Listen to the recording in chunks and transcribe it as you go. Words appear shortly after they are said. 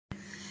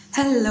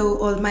Hello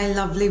all my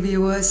lovely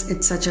viewers,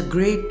 it's such a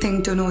great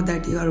thing to know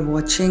that you are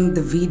watching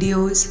the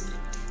videos.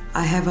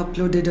 I have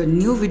uploaded a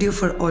new video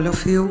for all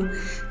of you.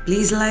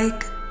 Please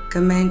like,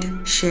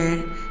 comment,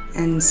 share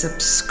and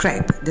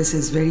subscribe. This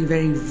is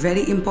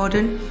very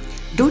important.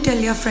 Do tell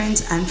your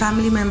friends and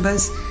family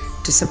members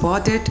to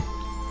support it.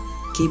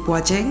 Keep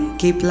watching,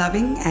 keep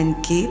loving and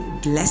keep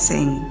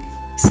blessing.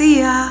 See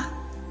ya!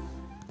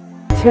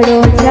 छड़ो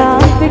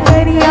जाद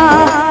करिया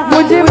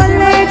मुझे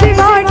बल्ले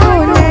जिगाटू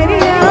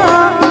नेरिया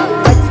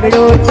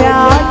छड़ो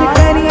जाद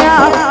करिया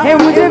है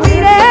मुझे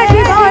वीरे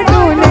जिगाटू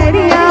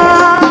नेरिया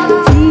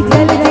जी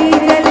जल्दी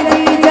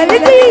जल्दी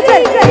जल्दी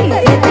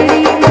जल्दी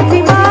तेरी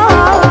मुझी माँ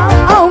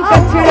आऊं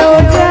कछड़ो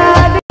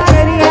जाद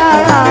करिया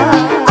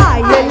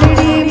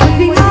आयलड़ी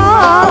मुझी माँ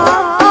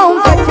आऊं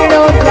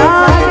कछड़ो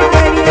जाद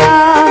करिया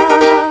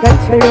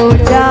कछड़ो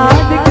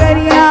जाद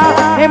करिया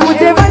है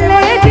मुझे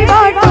बल्ले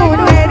जिगाटू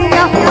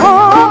नेरिया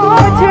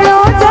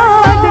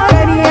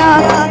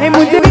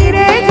मुझे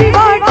वीरे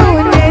जीवाटू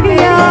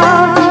नेरिया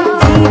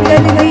जी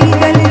जल्दी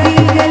जल्दी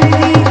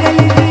जल्दी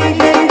जल्दी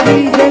जल्दी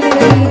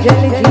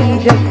जल्दी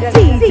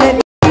जल्दी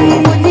जल्दी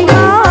मुझी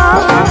माँ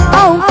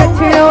आऊं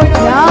कछड़ो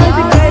याद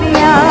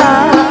करिया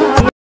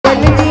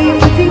जल्दी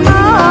मुझी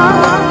माँ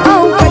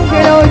आऊं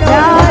कछड़ो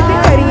याद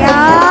करिया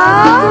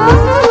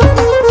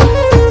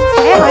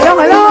हेलो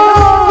हेलो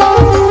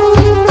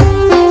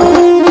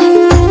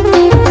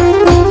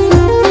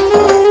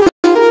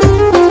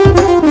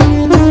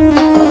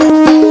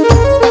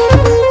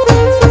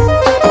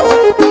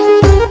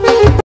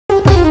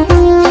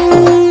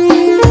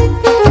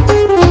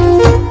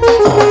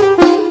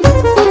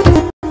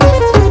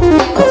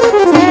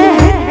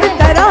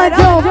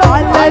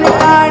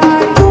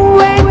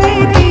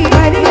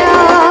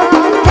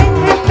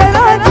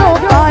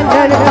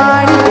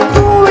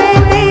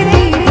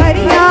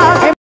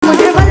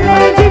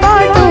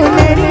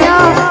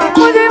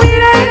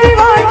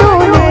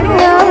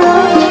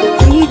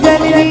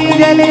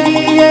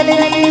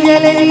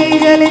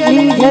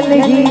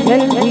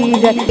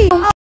जल्दी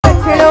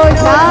कछड़ो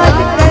याद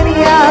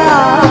करिया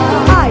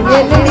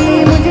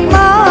आयलड़ी मुझी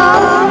माँ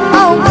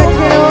आऊं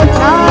कछड़ो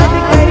याद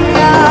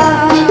करिया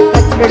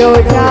कछड़ो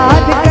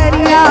याद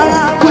करिया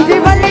मुझे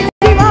बल्ले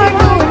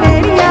जीवाटू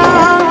नेरिया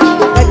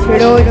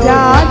कछड़ो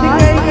याद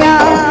करिया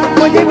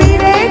मुझे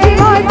वीरे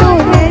जीवाटू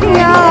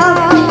नेरिया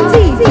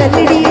जी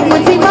जल्दी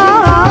मुझी माँ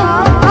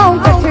आऊं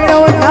कछड़ो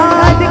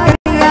याद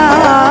करिया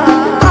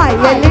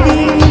आयलड़ी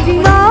मुझी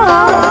माँ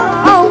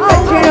आऊं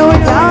कछड़ो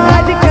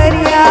याद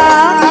करिया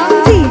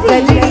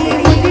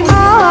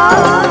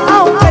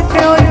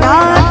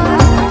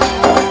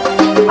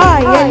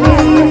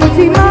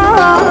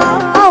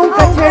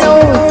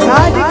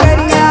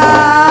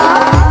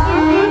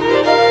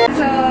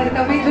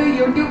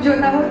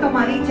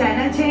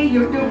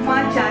YouTube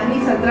માં ચાર્મી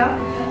સત્રા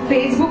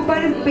Facebook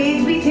પર પેજ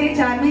બી છે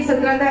ચાર્મી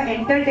સત્રા ધ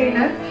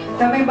એન્ટરટેનર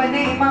તમે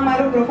બંને એમાં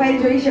મારો પ્રોફાઇલ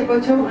જોઈ શકો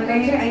છો અને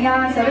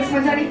અહીંયા સરસ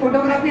મજાની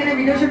ફોટોગ્રાફી અને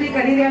વિડિયો શૂટિંગ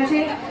કરી રહ્યા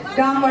છે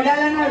ગામ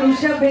વડાલાના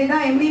ઋષભ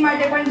ભેગા એમની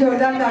માટે પણ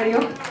જોરદાર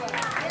તાળીઓ